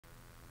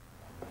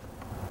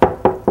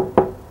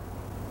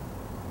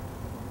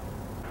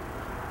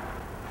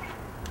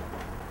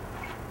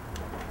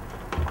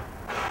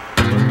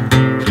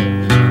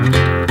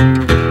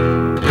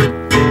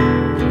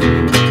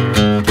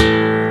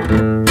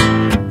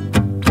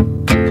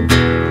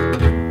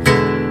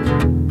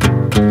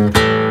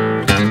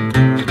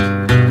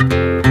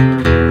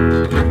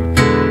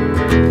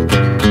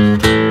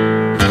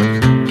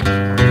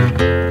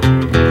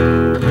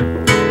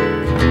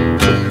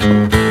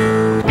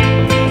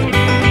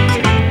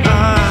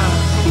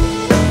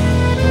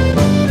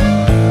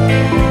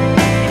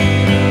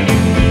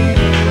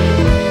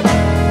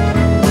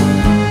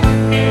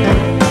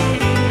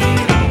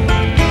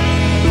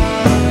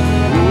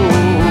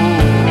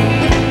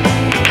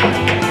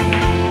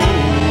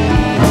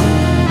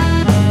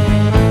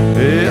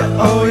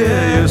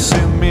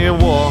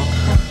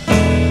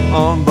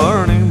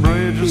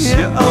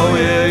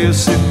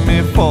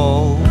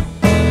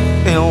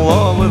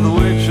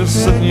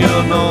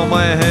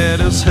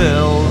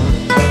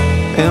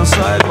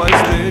inside by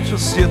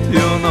stages, yet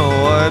you know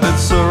I did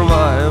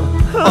survive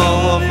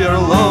all of your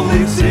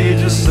lovely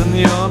stages, and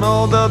you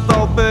know that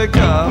I'll pick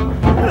up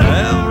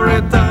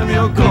every time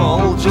you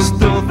call, just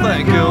to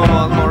thank you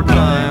one more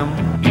time.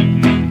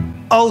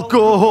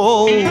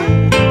 Alcohol.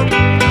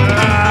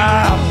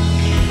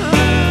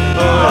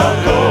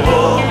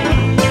 Alcohol.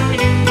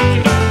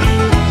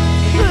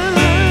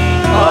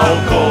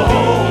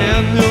 Alcohol.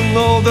 And you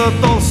know that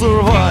I'll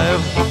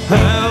survive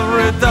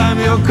every time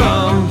you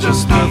come,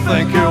 just to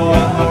thank you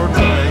one more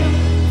time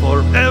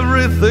for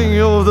everything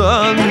you've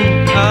done.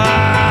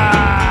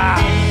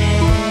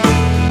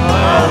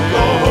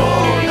 Alcohol.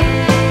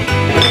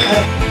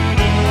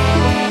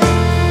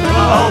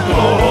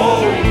 Alcohol.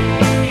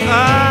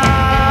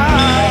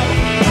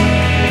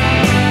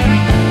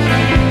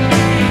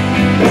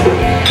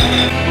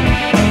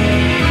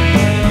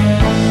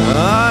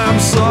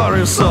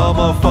 Sorry, some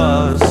of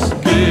us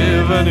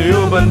giving you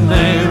a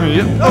name.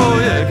 Yeah, oh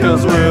yeah,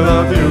 cause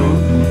without you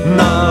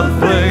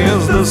nothing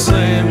is the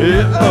same.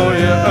 Yeah, oh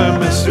yeah, I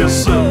miss you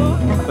so.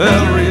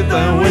 Every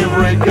time we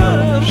break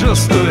up,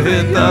 just to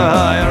hit a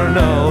higher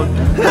note.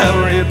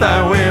 Every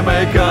time we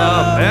make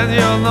up, and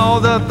you know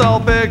that I'll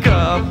pick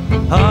up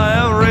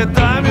every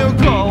time you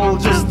call,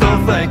 just to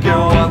thank you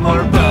one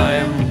more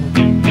time.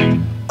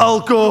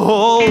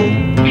 Alcohol.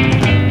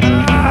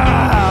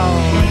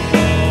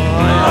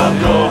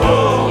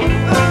 Alcohol.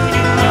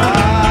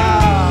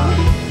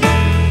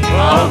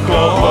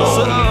 Alcohol.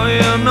 So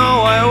you know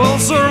I will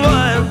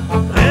survive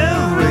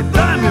every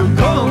time you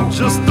come,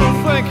 just to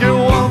thank you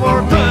one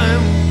more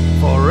time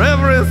for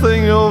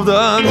everything you've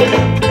done.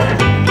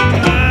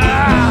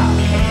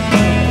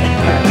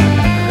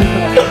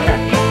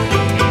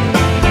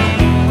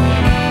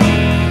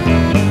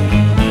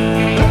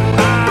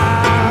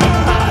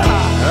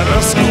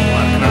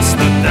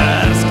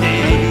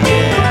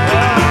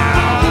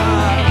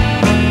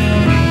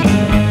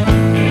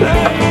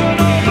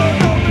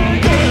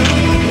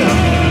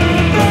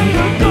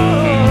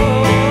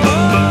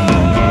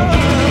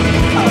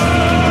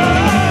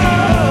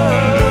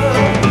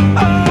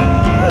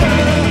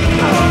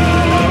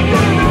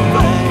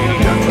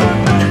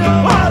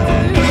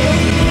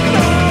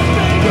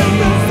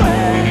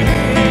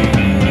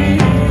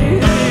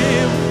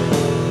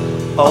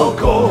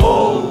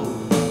 Alcohol.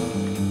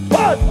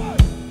 What?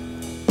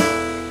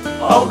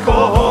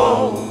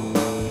 Alcohol.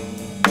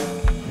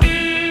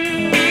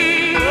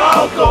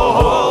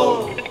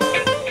 Alcohol.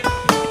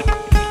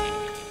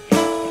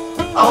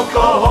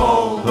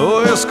 Alcohol.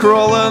 Oh, it's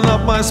crawling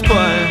up my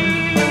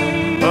spine.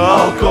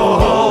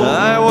 Alcohol.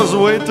 I was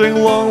waiting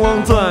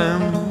long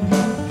time.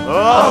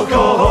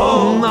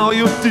 Alcohol. Now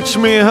you teach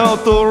me how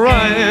to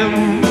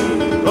rhyme.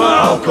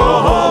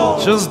 Alcohol.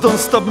 Just don't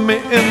stop me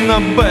in the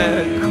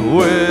back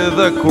with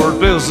a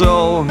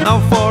cortisol. Now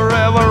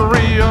forever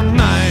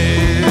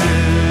reunite.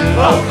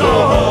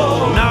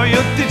 Alcohol. Now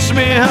you teach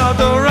me how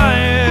to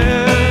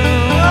rhyme.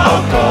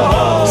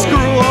 Alcohol.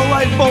 Screw a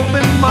light bulb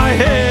in my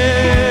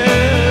head.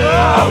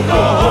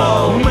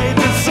 Alcohol. May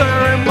the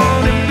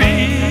ceremony be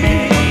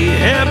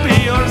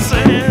happy or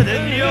sad,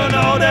 and you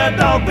know that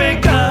I'll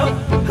pick up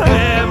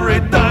every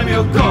time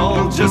you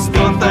call, just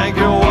to thank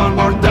you one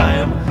more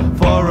time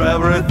for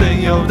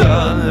everything you've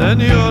done.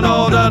 And you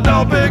know that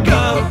I'll pick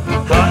up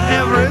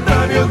every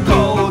time you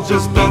call,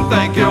 just to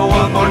thank you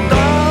one more time.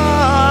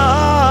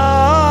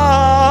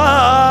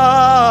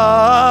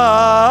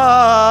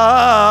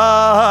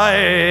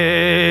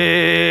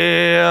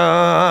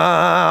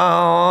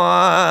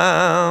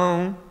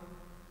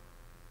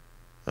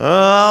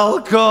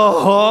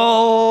 Alcohol.